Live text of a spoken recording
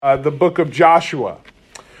the book of Joshua.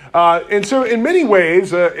 And so in many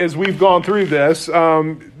ways, as we've gone through this,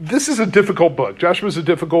 this is a difficult book. Joshua is a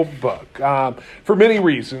difficult book for many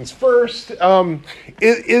reasons. First,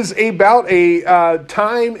 it is about a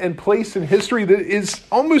time and place in history that is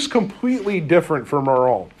almost completely different from our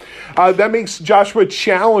own. That makes Joshua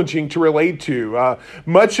challenging to relate to.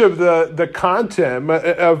 Much of the content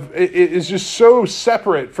of it is just so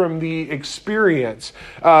separate from the experience.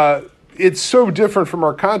 It's so different from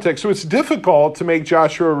our context, so it's difficult to make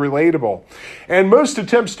Joshua relatable. And most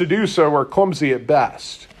attempts to do so are clumsy at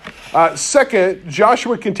best. Second,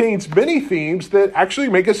 Joshua contains many themes that actually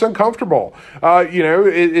make us uncomfortable.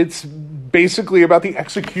 It's basically about the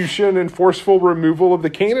execution and forceful removal of the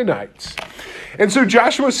Canaanites. And so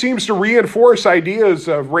Joshua seems to reinforce ideas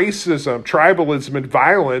of racism, tribalism, and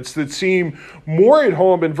violence that seem more at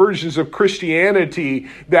home in versions of Christianity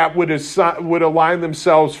that would align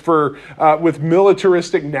themselves with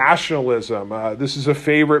militaristic nationalism. This is a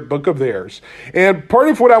favorite book of theirs. And part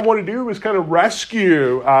of what I want to do is kind of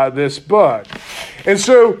rescue this book. And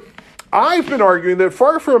so I've been arguing that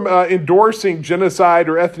far from endorsing genocide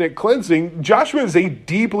or ethnic cleansing, Joshua is a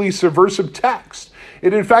deeply subversive text.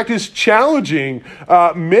 It, in fact, is challenging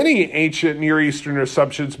many ancient Near Eastern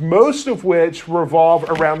assumptions, most of which revolve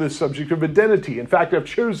around the subject of identity. In fact, I've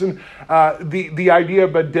chosen the idea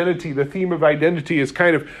of identity, the theme of identity, as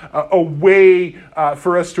kind of a way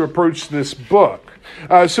for us to approach this book.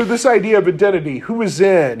 So this idea of identity, who is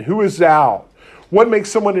in, who is out? What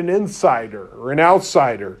makes someone an insider or an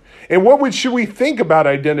outsider? And what should we think about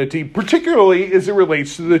identity, particularly as it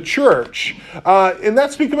relates to the church? And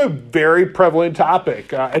that's become a very prevalent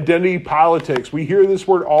topic. Identity politics. We hear this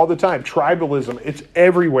word all the time. Tribalism. It's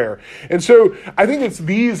everywhere. And so I think it's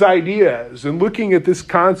these ideas and looking at this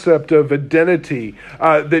concept of identity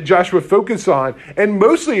that Joshua focused on, and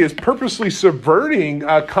mostly is purposely subverting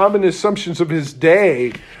common assumptions of his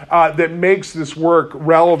day that makes this work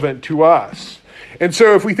relevant to us. And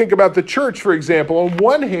so if we think about the church, for example, on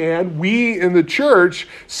one hand, we in the church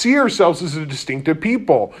see ourselves as a distinctive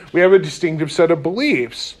people. We have a distinctive set of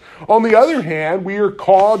beliefs. On the other hand, we are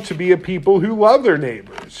called to be a people who love their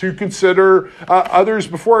neighbors, who consider others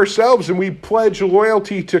before ourselves, and we pledge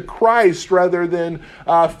loyalty to Christ rather than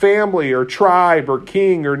family or tribe or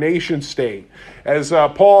king or nation state. As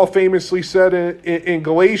Paul famously said in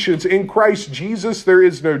Galatians, in Christ Jesus there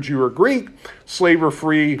is no Jew or Greek, slave or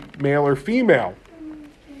free, male or female.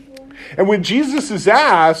 And when Jesus is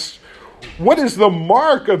asked, what is the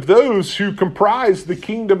mark of those who comprise the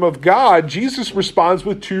kingdom of God? Jesus responds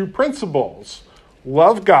with two principles: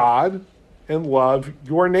 love God and love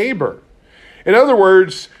your neighbor. In other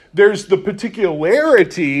words, there's the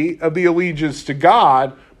particularity of the allegiance to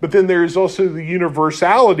God, but then there's also the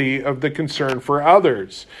universality of the concern for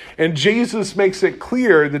others. And Jesus makes it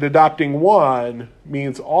clear that adopting one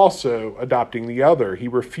means also adopting the other. He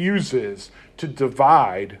refuses to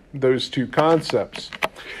divide those two concepts.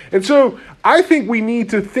 And so I think we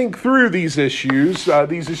need to think through these issues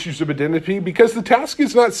of identity, because the task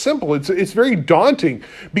is not simple. It's very daunting,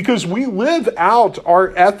 because we live out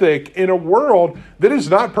our ethic in a world that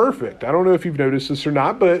is not perfect. I don't know if you've noticed this or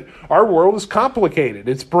not, but our world is complicated.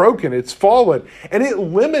 It's broken. It's fallen. And it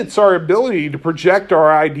limits our ability to project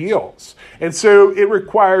our ideals. And so it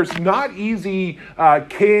requires not easy,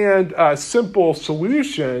 simple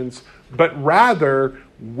solutions, but rather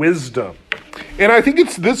wisdom. And I think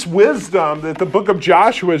it's this wisdom that the book of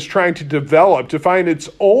Joshua is trying to develop to find its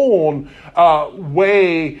own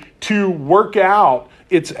way to work out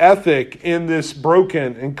its ethic in this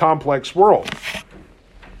broken and complex world.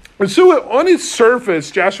 And so on its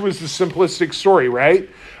surface, Joshua is a simplistic story, right?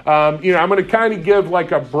 I'm going to kind of give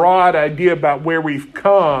like a broad idea about where we've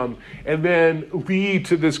come and then lead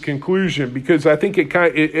to this conclusion, because I think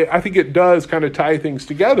it does kind of tie things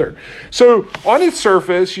together. So on its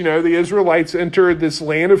surface, the Israelites enter this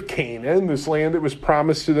land of Canaan, this land that was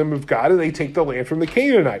promised to them of God, and they take the land from the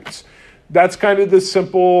Canaanites. That's kind of the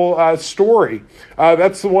simple story.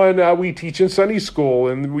 That's the one we teach in Sunday school,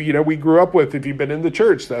 and we grew up with. If you've been in the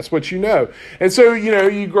church, that's what you know. And so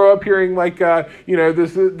you grow up hearing like the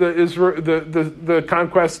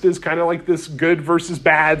conquest is kind of like this good versus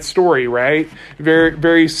bad story, right? Very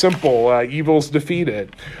very simple. Evil's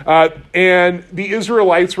defeated, and the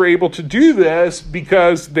Israelites were able to do this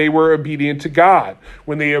because they were obedient to God.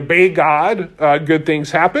 When they obey God, good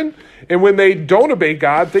things happen. And when they don't obey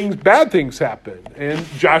God, bad things happen. And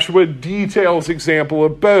Joshua details example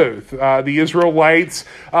of both. The Israelites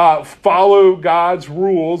follow God's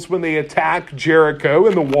rules when they attack Jericho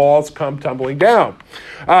and the walls come tumbling down.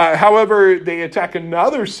 However, they attack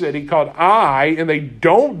another city called Ai, and they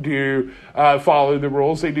don't follow the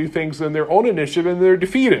rules. They do things in their own initiative, and they're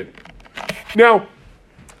defeated. Now,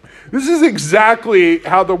 this is exactly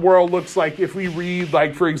how the world looks like if we read,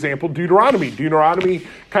 like, for example, Deuteronomy. Deuteronomy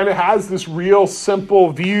kind of has this real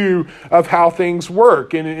simple view of how things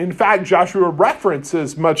work. And in fact, Joshua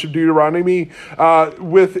references much of Deuteronomy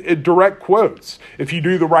with direct quotes. If you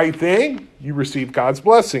do the right thing, you receive God's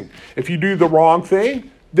blessing. If you do the wrong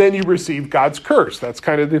thing, then you receive God's curse. That's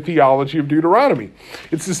kind of the theology of Deuteronomy.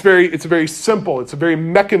 It's a very simple, it's a very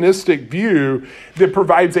mechanistic view that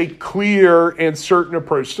provides a clear and certain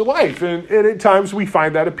approach to life. And at times we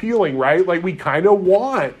find that appealing, right? Like we kind of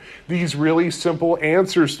want these really simple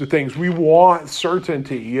answers to things. We want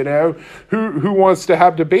certainty, you know? Who wants to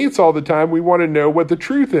have debates all the time? We want to know what the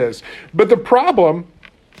truth is. But the problem,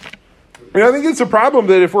 and I think it's a problem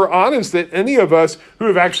that if we're honest, that any of us who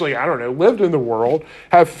have actually, lived in the world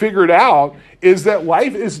have figured out is that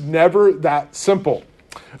life is never that simple.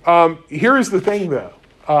 Here is the thing, though.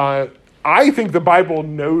 I think the Bible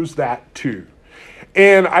knows that too.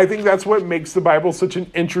 And I think that's what makes the Bible such an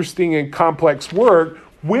interesting and complex work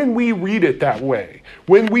when we read it that way,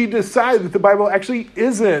 when we decide that the Bible actually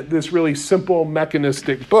isn't this really simple,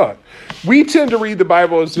 mechanistic book. We tend to read the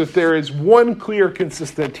Bible as if there is one clear,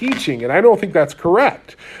 consistent teaching, and I don't think that's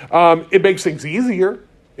correct. It makes things easier,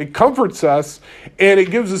 it comforts us, and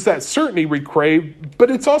it gives us that certainty we crave,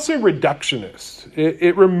 but it's also reductionist.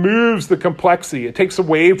 It removes the complexity. It takes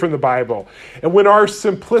away from the Bible. And when our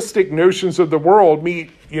simplistic notions of the world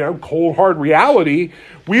meet cold, hard reality,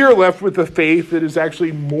 we are left with a faith that is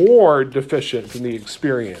actually more deficient than the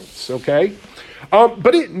experience, okay?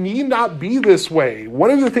 But it need not be this way. One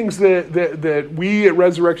of the things that we at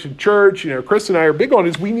Resurrection Church, Chris and I are big on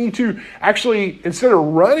is we need to actually, instead of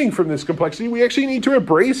running from this complexity, we actually need to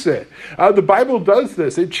embrace it. The Bible does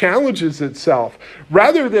this. It challenges itself.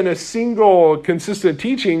 Rather than a single consistent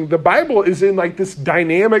teaching, the Bible is in like this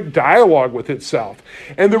dynamic dialogue with itself.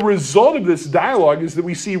 And the result of this dialogue is that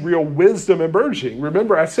we see real wisdom emerging.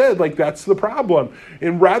 Remember, I said, that's the problem.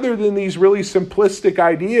 And rather than these really simplistic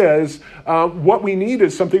ideas, what we need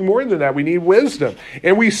is something more than that. We need wisdom.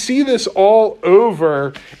 And we see this all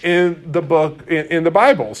over in the book, in the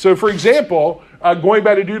Bible. So, for example, going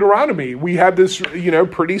back to Deuteronomy, we have this,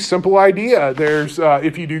 pretty simple idea. There's,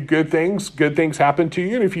 if you do good things happen to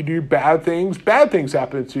you. And if you do bad things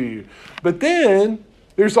happen to you. But then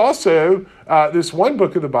there's also this one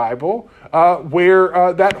book of the Bible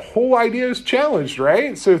where that whole idea is challenged,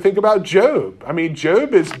 right? So think about Job. I mean,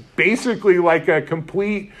 Job is basically like a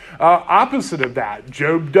complete opposite of that.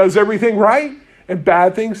 Job does everything right, and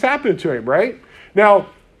bad things happen to him, right? Now,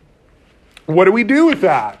 what do we do with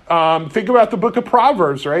that? Think about the book of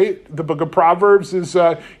Proverbs, right? The book of Proverbs is,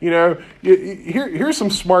 here's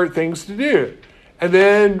some smart things to do. And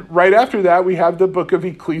then right after that, we have the book of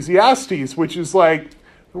Ecclesiastes, which is like,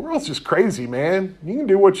 the world's just crazy, man. You can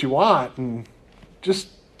do what you want and just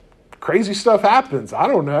crazy stuff happens. I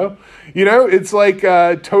don't know. It's like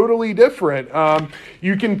totally different.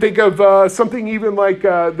 You can think of something even like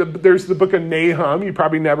there's the book of Nahum. You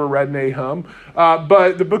probably never read Nahum.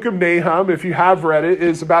 But the book of Nahum, if you have read it,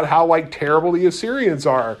 is about how terrible the Assyrians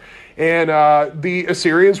are. And the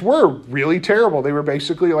Assyrians were really terrible. They were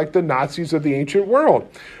basically like the Nazis of the ancient world.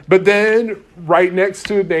 But then right next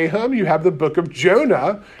to Nahum, you have the book of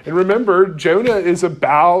Jonah. And remember, Jonah is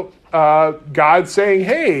about God saying,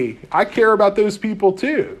 hey, I care about those people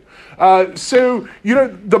too. So,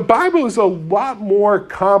 the Bible is a lot more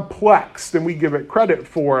complex than we give it credit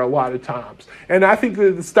for a lot of times. And I think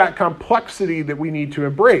that it's that complexity that we need to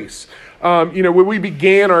embrace. When we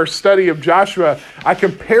began our study of Joshua, I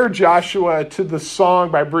compared Joshua to the song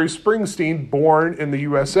by Bruce Springsteen, Born in the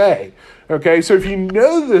USA. Okay, so if you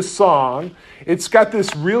know this song, it's got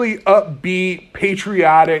this really upbeat,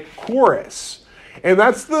 patriotic chorus. And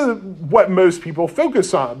that's what most people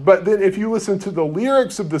focus on. But then if you listen to the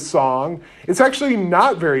lyrics of the song, it's actually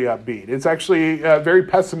not very upbeat. It's actually very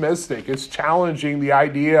pessimistic. It's challenging the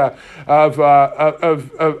idea of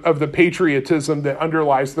the patriotism that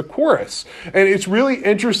underlies the chorus. And it's really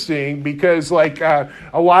interesting because a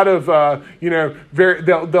lot of,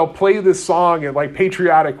 they'll play this song at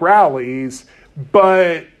patriotic rallies,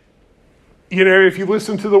 but if you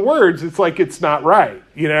listen to the words, it's like it's not right,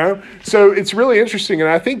 So it's really interesting, and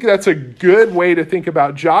I think that's a good way to think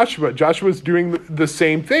about Joshua. Joshua's doing the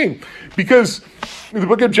same thing because the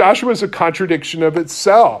book of Joshua is a contradiction of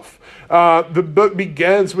itself. The book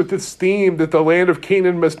begins with this theme that the land of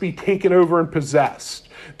Canaan must be taken over and possessed,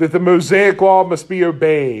 that the Mosaic law must be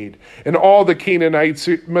obeyed, and all the Canaanites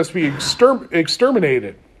must be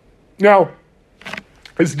exterminated. Now,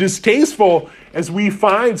 as distasteful as we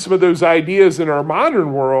find some of those ideas in our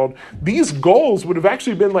modern world, these goals would have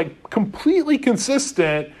actually been like completely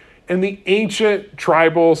consistent in the ancient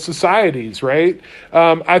tribal societies, right?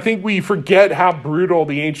 I think we forget how brutal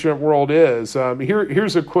the ancient world is.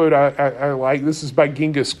 Here's a quote I like. This is by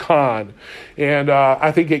Genghis Khan, and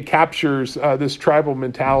I think it captures this tribal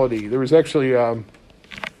mentality. There was actually a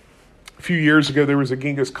few years ago, there was a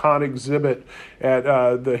Genghis Khan exhibit at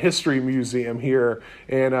the History Museum here,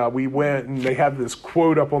 and we went, and they had this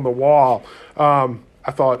quote up on the wall. I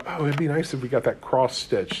thought, oh, it'd be nice if we got that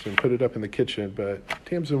cross-stitched and put it up in the kitchen, but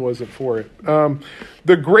Tamsin wasn't for it.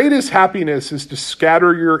 The greatest happiness is to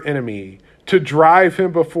scatter your enemy, to drive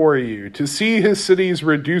him before you, to see his cities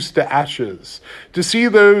reduced to ashes, to see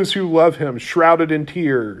those who love him shrouded in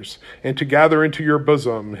tears, and to gather into your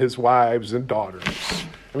bosom his wives and daughters.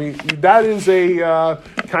 I mean, that is a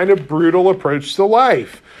kind of brutal approach to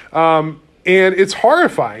life. And it's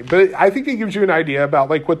horrifying, but I think it gives you an idea about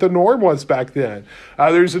like what the norm was back then.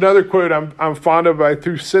 There's another quote I'm fond of by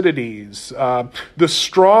Thucydides. The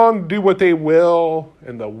strong do what they will,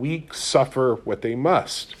 and the weak suffer what they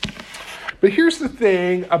must. But here's the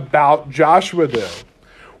thing about Joshua, though.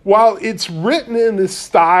 While it's written in this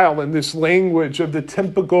style and this language of the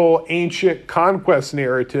typical ancient conquest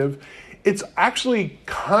narrative, it's actually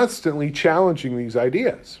constantly challenging these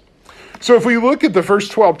ideas. So if we look at the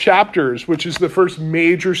first 12 chapters, which is the first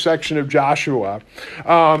major section of Joshua,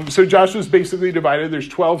 so Joshua's basically divided. There's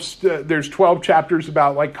 12 chapters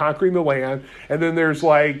about like conquering the land, and then there's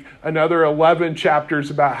like another 11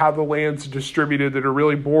 chapters about how the land's distributed that are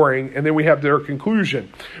really boring, and then we have their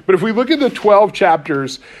conclusion. But if we look at the 12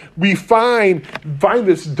 chapters, we find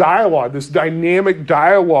this dialogue, this dynamic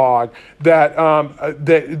dialogue that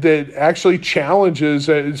that actually challenges,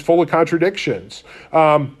 is full of contradictions.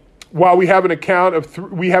 While we have an account of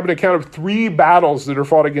three battles that are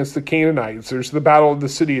fought against the Canaanites. There's the battle of the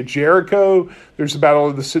city of Jericho, there's the battle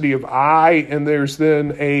of the city of Ai, and there's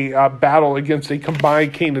then a battle against a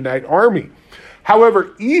combined Canaanite army.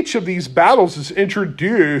 However, each of these battles is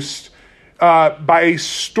introduced by a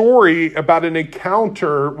story about an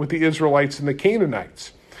encounter with the Israelites and the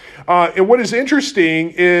Canaanites. And what is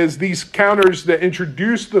interesting is these counters that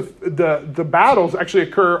introduce the battles actually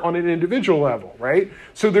occur on an individual level, right?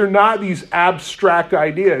 So they're not these abstract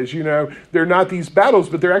ideas, they're not these battles,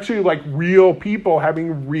 but they're actually like real people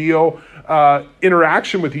having real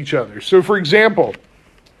interaction with each other. So for example,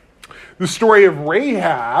 the story of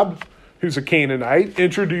Rahab, who's a Canaanite,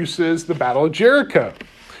 introduces the Battle of Jericho.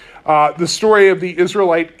 The story of the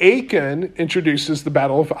Israelite Achan introduces the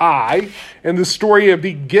Battle of Ai, and the story of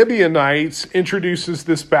the Gibeonites introduces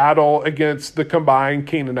this battle against the combined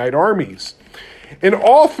Canaanite armies. And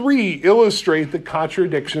all three illustrate the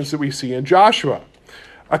contradictions that we see in Joshua.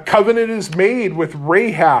 A covenant is made with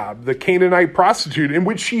Rahab, the Canaanite prostitute, in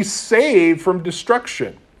which she's saved from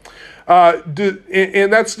destruction.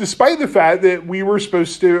 And that's despite the fact that we were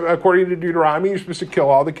supposed to, according to Deuteronomy, you're supposed to kill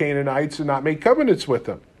all the Canaanites and not make covenants with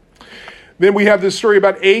them. Then we have this story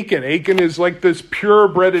about Achan. Achan is like this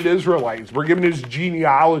purebred Israelite. We're given his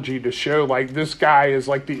genealogy to show like this guy is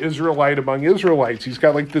like the Israelite among Israelites. He's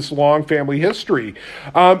got like this long family history.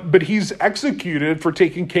 But he's executed for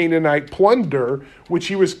taking Canaanite plunder, which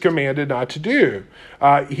he was commanded not to do.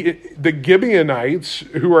 The Gibeonites,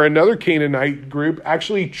 who are another Canaanite group,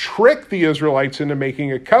 actually tricked the Israelites into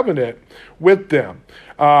making a covenant with them.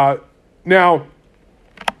 Now,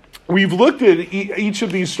 we've looked at each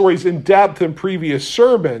of these stories in depth in previous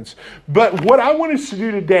sermons, but what I want us to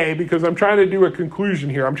do today, because I'm trying to do a conclusion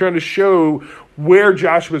here, I'm trying to show where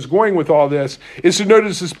Joshua is going with all this, is to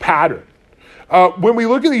notice this pattern. When we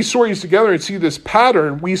look at these stories together and see this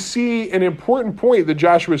pattern, we see an important point that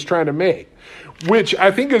Joshua is trying to make, which I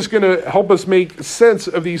think is going to help us make sense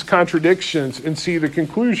of these contradictions and see the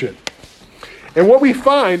conclusion. And what we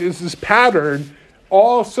find is this pattern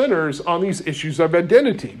all centers on these issues of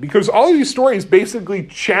identity, because all of these stories basically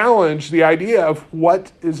challenge the idea of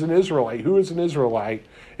what is an Israelite, who is an Israelite,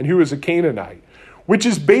 and who is a Canaanite, which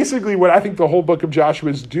is basically what I think the whole book of Joshua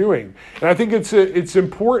is doing. And I think it's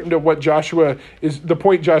important to what Joshua is, the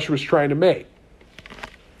point Joshua is trying to make.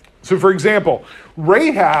 So for example,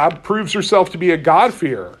 Rahab proves herself to be a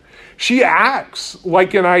God-fearer. She acts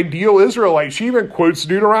like an ideal Israelite. She even quotes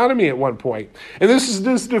Deuteronomy at one point. And this is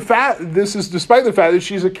despite the fact that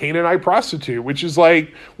she's a Canaanite prostitute, which is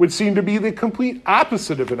like would seem to be the complete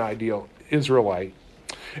opposite of an ideal Israelite.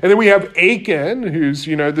 And then we have Achan, who's,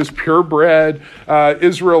 this purebred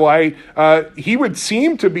Israelite. He would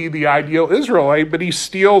seem to be the ideal Israelite, but he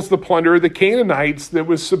steals the plunder of the Canaanites that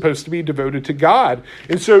was supposed to be devoted to God.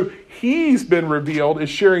 And so he's been revealed as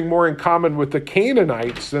sharing more in common with the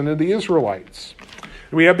Canaanites than the Israelites.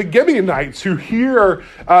 We have the Gibeonites who hear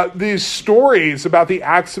these stories about the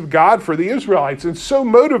acts of God for the Israelites. And so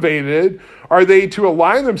motivated are they to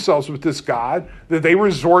align themselves with this God that they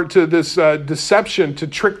resort to this deception to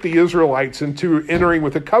trick the Israelites into entering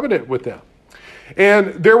with a covenant with them.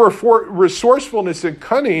 And their resourcefulness and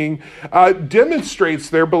cunning demonstrates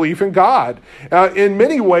their belief in God. In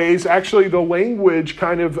many ways, actually, the language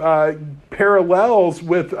kind of parallels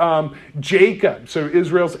with Jacob, so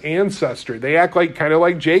Israel's ancestor. They act kind of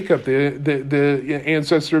like Jacob, the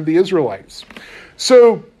ancestor of the Israelites.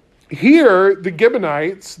 So here, the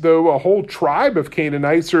Gibeonites, though a whole tribe of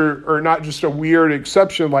Canaanites, are not just a weird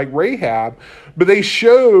exception like Rahab, but they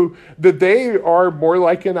show that they are more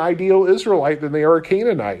like an ideal Israelite than they are a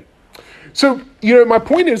Canaanite. So, my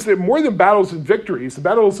point is that more than battles and victories, the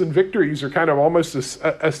battles and victories are kind of almost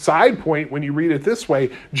a side point when you read it this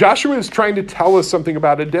way. Joshua is trying to tell us something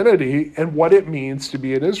about identity and what it means to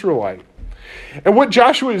be an Israelite. And what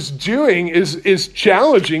Joshua is doing is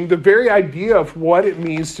challenging the very idea of what it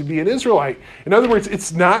means to be an Israelite. In other words,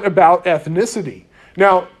 it's not about ethnicity.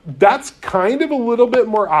 Now, that's kind of a little bit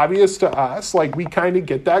more obvious to us. Like, we kind of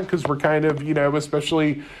get that because we're kind of,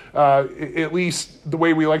 especially at least the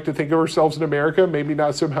way we like to think of ourselves in America, maybe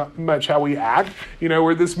not so much how we act.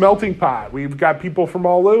 We're this melting pot. We've got people from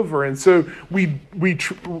all over. And so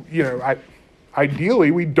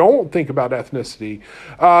ideally, we don't think about ethnicity.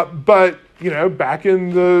 But back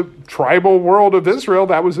in the tribal world of Israel,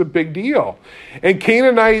 that was a big deal. And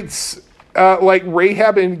Canaanites, like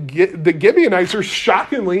Rahab and the Gibeonites, are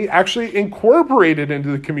shockingly actually incorporated into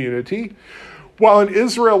the community, while an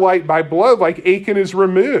Israelite by blood like Achan is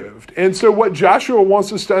removed. And so what Joshua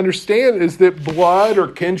wants us to understand is that blood or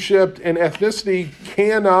kinship and ethnicity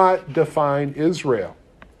cannot define Israel.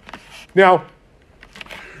 Now,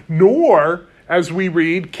 nor, as we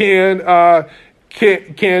read, can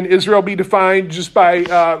Israel be defined just by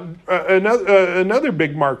another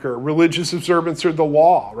big marker, religious observance or the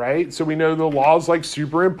law, right? So we know the law is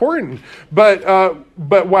super important. But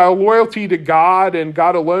while loyalty to God and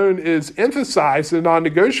God alone is emphasized and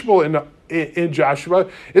non-negotiable in Joshua,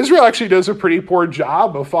 Israel actually does a pretty poor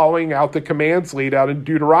job of following out the commands laid out in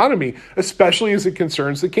Deuteronomy, especially as it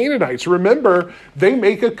concerns the Canaanites. Remember, they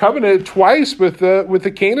make a covenant twice with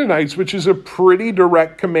the Canaanites, which is a pretty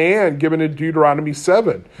direct command given in Deuteronomy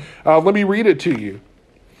 7. Let me read it to you.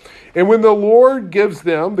 And when the Lord gives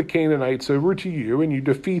them, the Canaanites, over to you, and you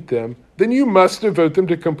defeat them, then you must devote them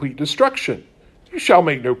to complete destruction. You shall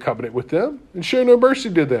make no covenant with them, and show no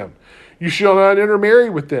mercy to them. You shall not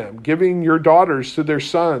intermarry with them, giving your daughters to their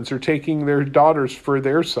sons or taking their daughters for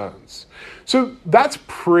their sons. So that's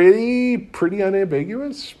pretty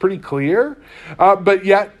unambiguous, pretty clear. But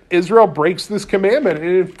yet Israel breaks this commandment. And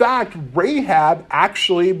in fact, Rahab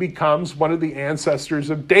actually becomes one of the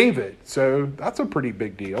ancestors of David. So that's a pretty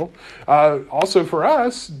big deal. Also for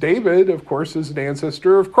us, David, of course, is an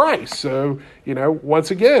ancestor of Christ. So,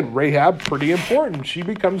 once again, Rahab, pretty important. She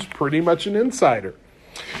becomes pretty much an insider.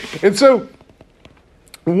 And so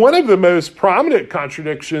one of the most prominent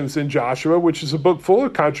contradictions in Joshua, which is a book full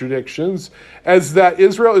of contradictions, is that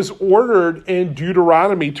Israel is ordered in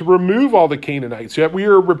Deuteronomy to remove all the Canaanites. Yet we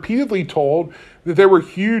are repeatedly told that there were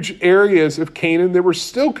huge areas of Canaan that were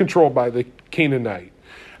still controlled by the Canaanite.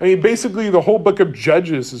 I mean, basically the whole book of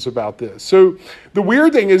Judges is about this. So the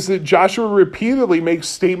weird thing is that Joshua repeatedly makes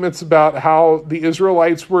statements about how the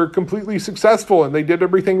Israelites were completely successful and they did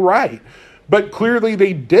everything right. But clearly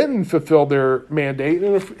they didn't fulfill their mandate,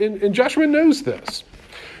 and Joshua knows this.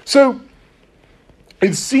 So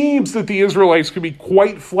it seems that the Israelites could be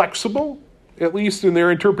quite flexible, at least in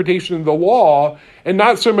their interpretation of the law, and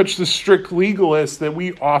not so much the strict legalists that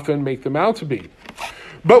we often make them out to be.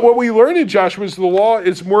 But what we learn in Joshua is the law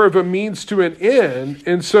is more of a means to an end,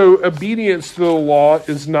 and so obedience to the law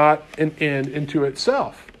is not an end into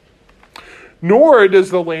itself. Nor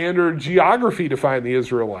does the land or geography define the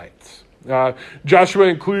Israelites. Joshua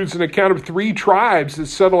includes an account of 3 tribes that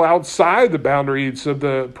settle outside the boundaries of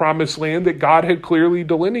the promised land that God had clearly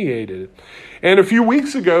delineated. And a few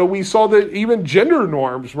weeks ago, we saw that even gender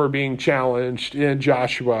norms were being challenged in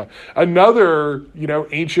Joshua, another,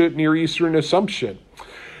 ancient Near Eastern assumption.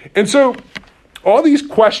 And so all these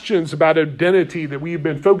questions about identity that we've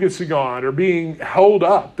been focusing on are being held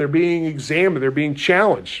up. They're being examined. They're being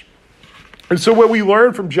challenged. And so what we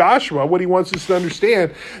learn from Joshua, what he wants us to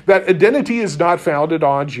understand, that identity is not founded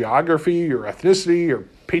on geography or ethnicity or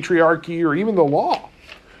patriarchy or even the law.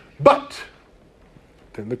 But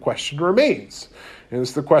then the question remains. And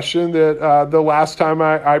it's the question that the last time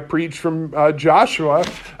I preached from Joshua,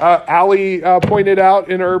 Allie pointed out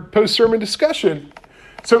in our post-sermon discussion.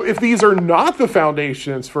 So if these are not the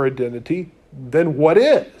foundations for identity, then what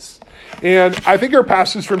is? And I think our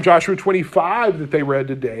passage from Joshua 25 that they read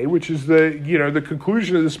today, which is the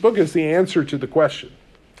conclusion of this book, is the answer to the question.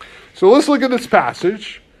 So let's look at this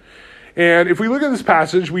passage. And if we look at this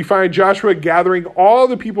passage, we find Joshua gathering all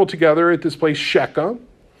the people together at this place, Shechem.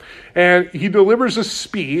 And he delivers a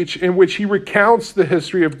speech in which he recounts the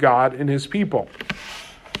history of God and his people.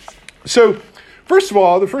 So, first of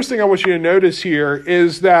all, the first thing I want you to notice here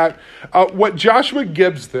is that what Joshua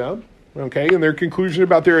gives them, okay, and their conclusion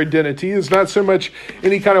about their identity is not so much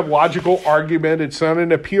any kind of logical argument. It's not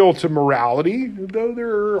an appeal to morality, though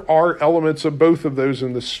there are elements of both of those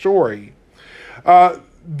in the story.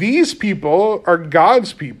 These people are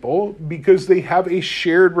God's people because they have a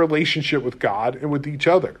shared relationship with God and with each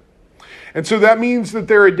other. And so that means that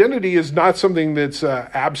their identity is not something that's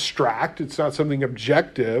abstract. It's not something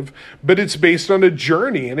objective, but it's based on a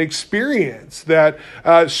journey, an experience that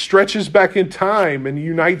stretches back in time and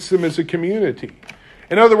unites them as a community.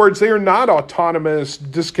 In other words, they are not autonomous,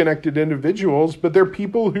 disconnected individuals, but they're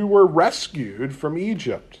people who were rescued from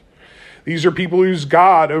Egypt. These are people whose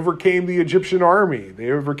God overcame the Egyptian army.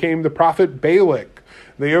 They overcame the prophet Balak.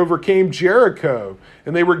 They overcame Jericho,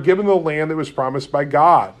 and they were given the land that was promised by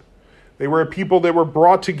God. They were a people that were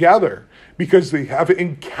brought together because they have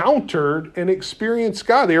encountered and experienced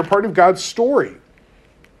God. They are part of God's story.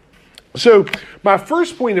 So my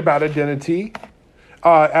first point about identity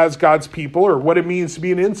as God's people, or what it means to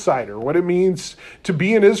be an insider, what it means to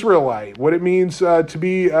be an Israelite, what it means to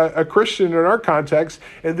be a Christian in our context,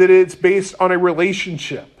 and that it's based on a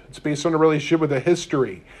relationship. It's based on a relationship with a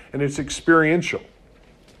history, and it's experiential.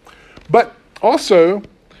 But also,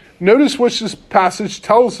 notice what this passage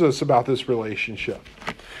tells us about this relationship.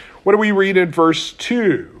 What do we read in verse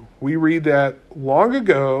 2? We read that long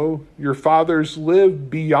ago, your fathers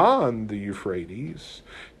lived beyond the Euphrates,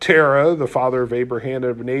 Terah, the father of Abraham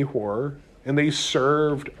and of Nahor, and they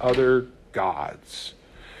served other gods.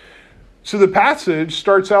 So the passage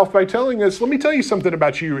starts off by telling us, let me tell you something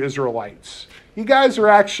about you Israelites. You guys are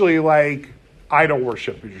actually like idol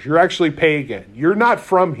worshipers. You're actually pagan. You're not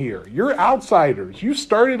from here. You're outsiders. You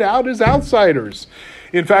started out as outsiders.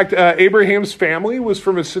 In fact, Abraham's family was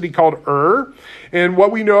from a city called Ur. And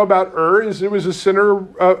what we know about Ur is it was a center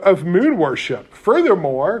of moon worship.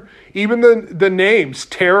 Furthermore, even the names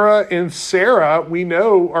Terah and Sarah, we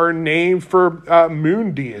know, are named for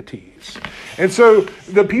moon deities. And so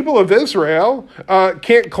the people of Israel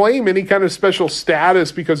can't claim any kind of special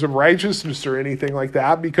status because of righteousness or anything like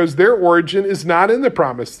that, because their origin is not in the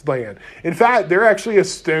promised land. In fact, they're actually a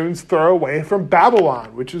stone's throw away from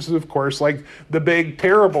Babylon, which is, of course, like the big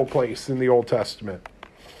terrible place in the Old Testament.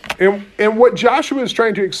 And what Joshua is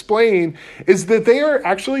trying to explain is that they are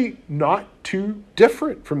actually not too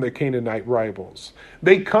different from the Canaanite rivals.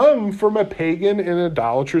 They come from a pagan and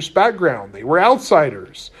idolatrous background. They were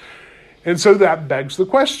outsiders. And so that begs the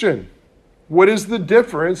question, what is the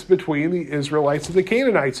difference between the Israelites and the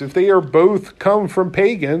Canaanites? If they are both come from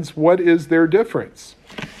pagans, what is their difference?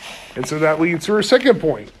 And so that leads to our second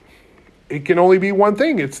point. It can only be one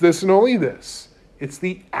thing. It's this and only this. It's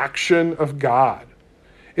the action of God.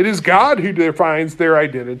 It is God who defines their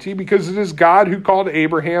identity because it is God who called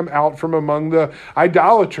Abraham out from among the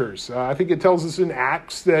idolaters. I think it tells us in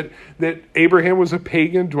Acts that Abraham was a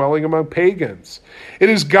pagan dwelling among pagans. It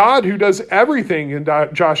is God who does everything in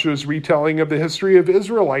Joshua's retelling of the history of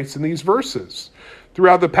Israelites in these verses.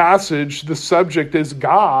 Throughout the passage, the subject is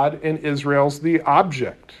God and Israel's the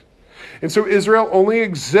object. And so Israel only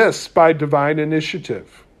exists by divine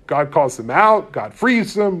initiative. God calls them out, God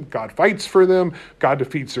frees them, God fights for them, God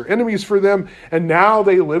defeats their enemies for them, and now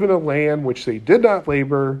they live in a land which they did not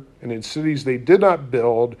labor, and in cities they did not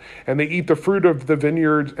build, and they eat the fruit of the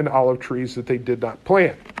vineyards and olive trees that they did not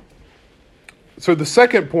plant. So the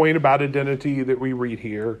second point about identity that we read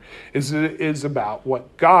here is that it is about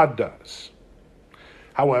what God does.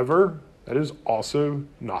 However, that is also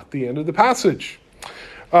not the end of the passage.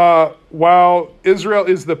 While Israel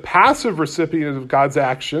is the passive recipient of God's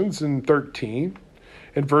actions in 13,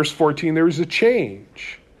 in verse 14, there is a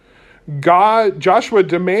change. Joshua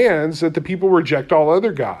demands that the people reject all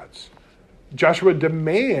other gods. Joshua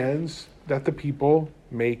demands that the people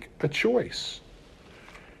make a choice.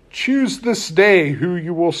 Choose this day who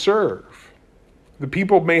you will serve. The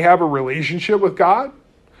people may have a relationship with God.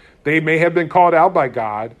 They may have been called out by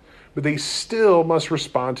God, but they still must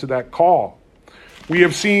respond to that call. We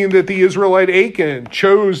have seen that the Israelite Achan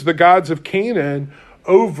chose the gods of Canaan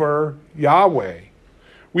over Yahweh.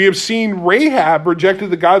 We have seen Rahab rejected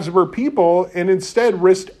the gods of her people and instead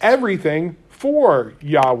risked everything for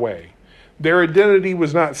Yahweh. Their identity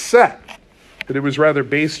was not set, but it was rather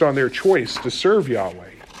based on their choice to serve Yahweh.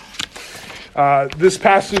 This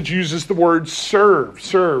passage uses the word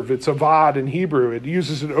serve. It's avad in Hebrew. It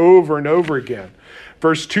uses it over and over again.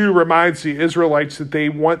 Verse 2 reminds the Israelites that they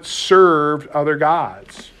once served other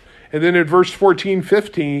gods. And then in verses 14 and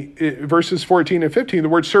 15, the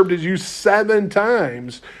word served is used 7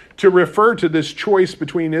 times to refer to this choice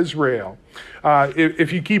between Israel.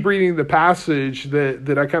 If you keep reading the passage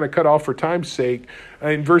that I kind of cut off for time's sake,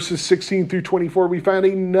 in verses 16 through 24, we find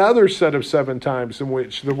another set of 7 times in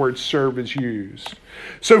which the word serve is used.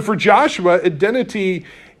 So for Joshua, identity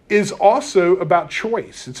is also about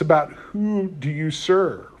choice. It's about who do you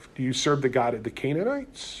serve? Do you serve the God of the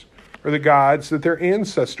Canaanites or the gods that their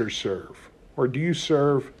ancestors serve? Or do you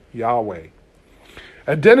serve Yahweh?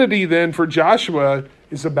 Identity then for Joshua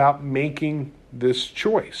is about making this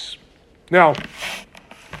choice. Now,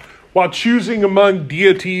 while choosing among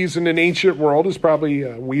deities in an ancient world is probably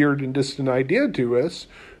a weird and distant idea to us,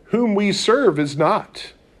 whom we serve is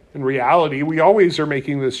not. In reality, we always are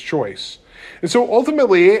making this choice. And so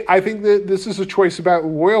ultimately, I think that this is a choice about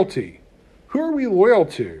loyalty. Who are we loyal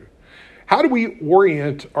to? How do we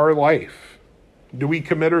orient our life? Do we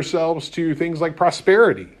commit ourselves to things like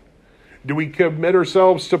prosperity? Do we commit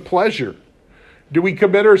ourselves to pleasure? Do we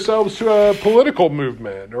commit ourselves to a political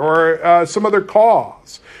movement or some other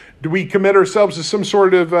cause? Do we commit ourselves to some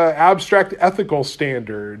sort of abstract ethical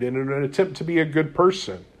standard in an attempt to be a good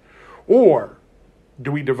person? Or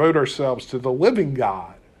do we devote ourselves to the living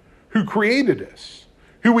God who created us,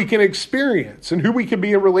 who we can experience, and who we can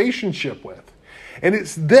be in relationship with? And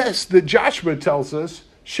it's this that Joshua tells us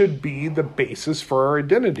should be the basis for our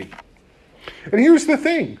identity. And here's the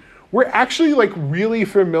thing. We're actually really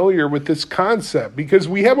familiar with this concept because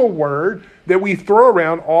we have a word that we throw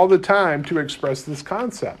around all the time to express this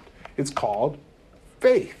concept. It's called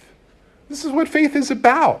faith. This is what faith is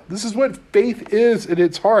about. This is what faith is at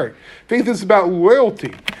its heart. Faith is about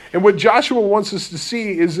loyalty. And what Joshua wants us to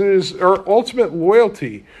see is our ultimate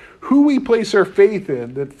loyalty, who we place our faith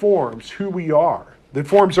in that forms who we are, that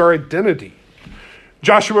forms our identity.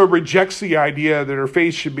 Joshua rejects the idea that our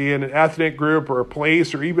faith should be in an ethnic group or a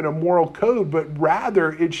place or even a moral code, but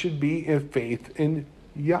rather it should be in faith in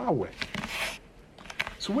Yahweh.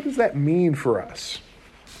 So what does that mean for us?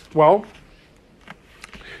 Well,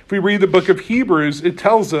 if we read the book of Hebrews, it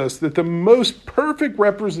tells us that the most perfect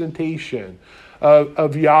representation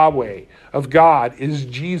of Yahweh, of God, is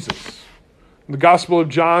Jesus. The Gospel of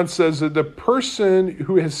John says that the person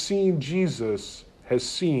who has seen Jesus has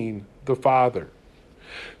seen the Father.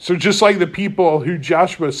 So just like the people who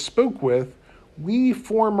Joshua spoke with, we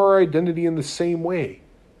form our identity in the same way,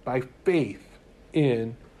 by faith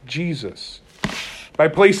in Jesus. By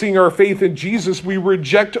placing our faith in Jesus, we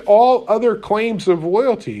reject all other claims of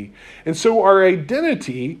loyalty. And so our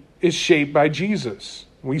identity is shaped by Jesus.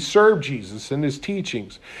 We serve Jesus and his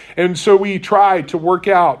teachings. And so we try to work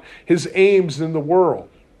out his aims in the world.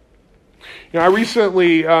 I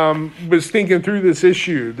recently was thinking through this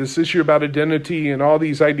issue about identity and all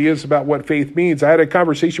these ideas about what faith means. I had a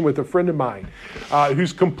conversation with a friend of mine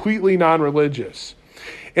who's completely non-religious.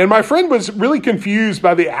 And my friend was really confused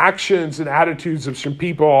by the actions and attitudes of some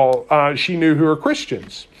people she knew who are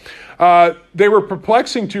Christians. They were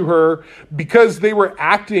perplexing to her because they were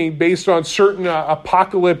acting based on certain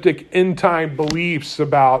apocalyptic end-time beliefs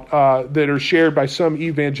about that are shared by some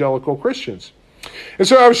evangelical Christians. And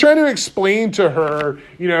so I was trying to explain to her,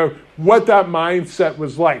 what that mindset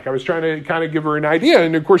was like. I was trying to kind of give her an idea.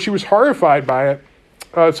 And of course, she was horrified by it,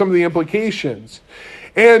 some of the implications.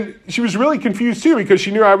 And she was really confused too, because she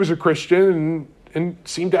knew I was a Christian and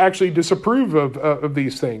seemed to actually disapprove of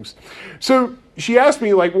these things. So she asked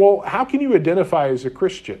me, well, how can you identify as a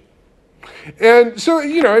Christian? And so,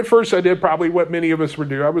 at first I did probably what many of us would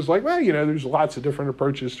do. I was like, well, there's lots of different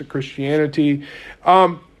approaches to Christianity.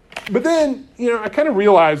 But then, I kind of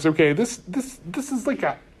realized, okay, this is like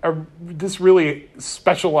this really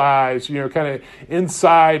specialized, kind of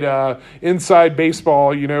inside baseball,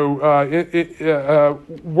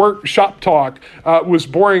 workshop talk was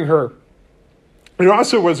boring her. And it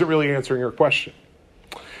also wasn't really answering her question.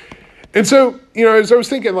 And so, as I was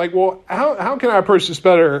thinking, well, how can I approach this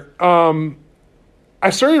better? I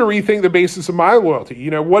started to rethink the basis of my loyalty.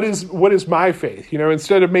 What is my faith?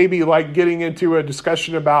 Instead of maybe like getting into a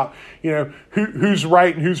discussion about, who's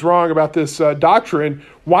right and who's wrong about this doctrine,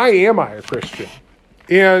 why am I a Christian?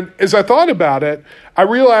 And as I thought about it, I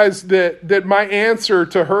realized that my answer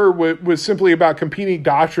to her was simply about competing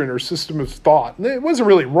doctrine or system of thought. And it wasn't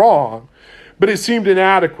really wrong, but it seemed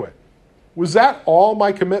inadequate. Was that all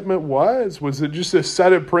my commitment was? Was it just a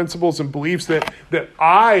set of principles and beliefs that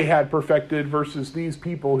I had perfected versus these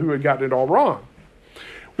people who had gotten it all wrong?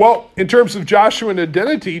 Well, in terms of Joshuan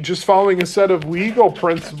identity, just following a set of legal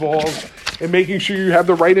principles and making sure you have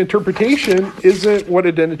the right interpretation isn't what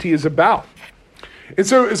identity is about. And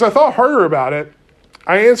so as I thought harder about it,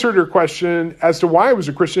 I answered her question as to why I was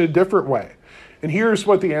a Christian a different way. And here's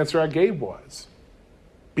what the answer I gave was: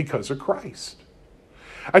 because of Christ.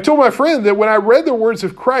 I told my friend that when I read the words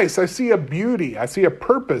of Christ, I see a beauty, I see a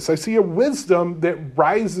purpose, I see a wisdom that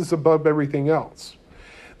rises above everything else.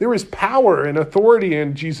 There is power and authority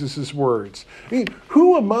in Jesus' words. I mean,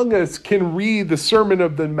 who among us can read the Sermon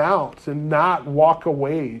of the Mount and not walk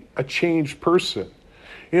away a changed person?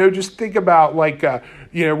 Just think about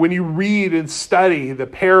when you read and study the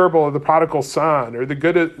parable of the prodigal son or the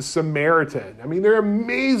Good Samaritan. I mean, they're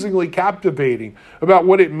amazingly captivating about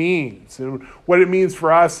what it means and what it means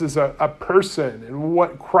for us as a person and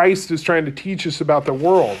what Christ is trying to teach us about the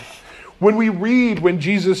world. When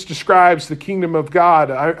Jesus describes the kingdom of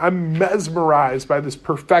God, I'm mesmerized by this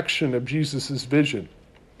perfection of Jesus' vision.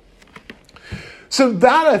 So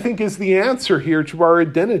that, I think, is the answer here to our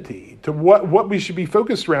identity, to what we should be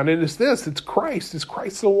focused around. And it's this: it's Christ. It's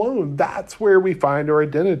Christ alone. That's where we find our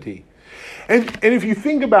identity. And if you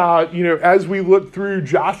think about, as we look through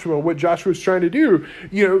Joshua, what Joshua is trying to do,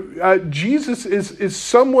 Jesus is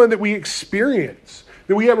someone that we experience,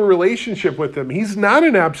 that we have a relationship with him. He's not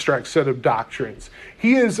an abstract set of doctrines.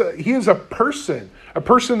 He is a person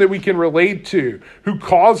that we can relate to, who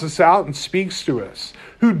calls us out and speaks to us,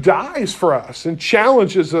 who dies for us and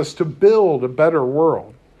challenges us to build a better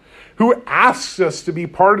world, who asks us to be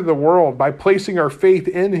part of the world by placing our faith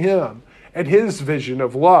in him and his vision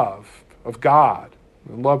of love of God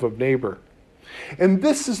and love of neighbor. And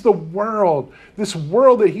this is the world. This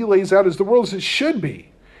world that he lays out is the world as it should be.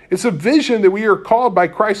 It's a vision that we are called by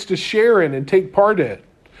Christ to share in and take part in.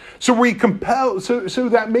 So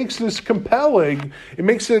that makes this compelling. It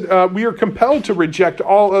makes it, we are compelled to reject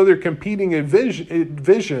all other competing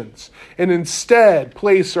visions and instead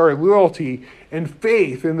place our loyalty and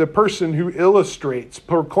faith in the person who illustrates,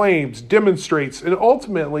 proclaims, demonstrates, and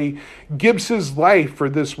ultimately gives his life for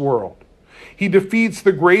this world. He defeats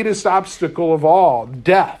the greatest obstacle of all,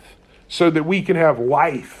 death, so that we can have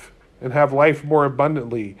life and have life more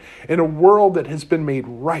abundantly in a world that has been made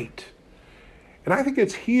right. And I think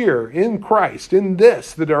it's here in Christ, in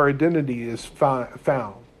this, that our identity is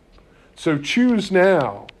found. So choose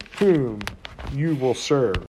now whom you will serve.